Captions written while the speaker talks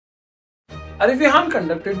Arivihan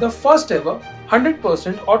conducted the first ever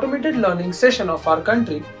 100% automated learning session of our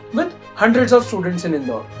country with hundreds of students in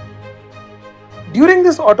Indore. During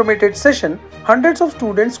this automated session, hundreds of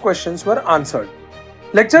students' questions were answered.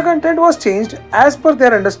 Lecture content was changed as per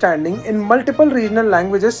their understanding in multiple regional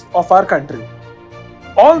languages of our country.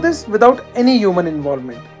 All this without any human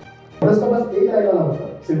involvement.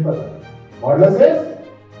 Simple. Model says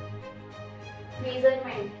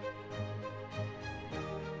measurement.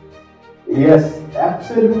 Yes,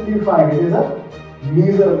 absolutely fine. It is a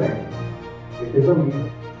measurement. It is a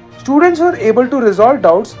measurement. Students were able to resolve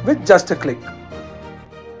doubts with just a click.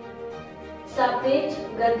 सापेक्ष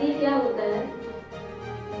गति क्या होता है?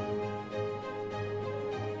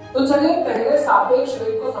 तो चलिए पहले सापेक्ष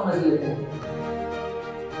वेग को समझ लेते हैं.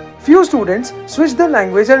 Few students switched the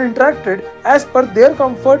language and interacted as per their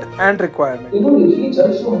comfort and requirement. देखो ये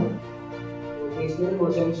चल शो है. इसमें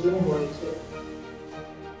पोटेंशियल होने से.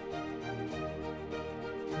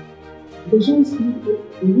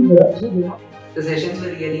 The sessions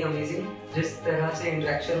were really amazing. जिस तरह से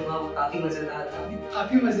इंटरेक्शन हुआ वो काफी मजेदार था.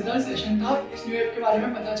 काफी मजेदार सेशन था. इस न्यू ऐप के बारे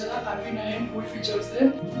में पता चला. काफी नए एंड कूल फीचर्स थे.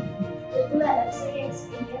 बिल्कुल अलग से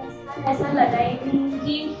एक्सपीरियंस था. ऐसा लगा ही नहीं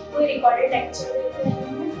कि कोई रिकॉर्डेड लेक्चर देख रहे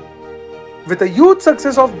हैं. With the huge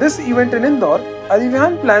success of this event in Indore,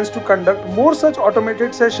 Arivihan plans to conduct more such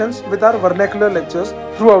automated sessions with our vernacular lectures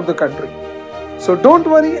throughout the country. So don't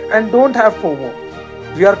worry and don't have FOMO.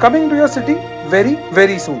 We are coming to your city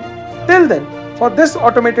very soon. Till then, for this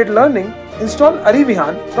automated learning, install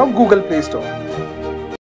Arivihan from Google Play Store.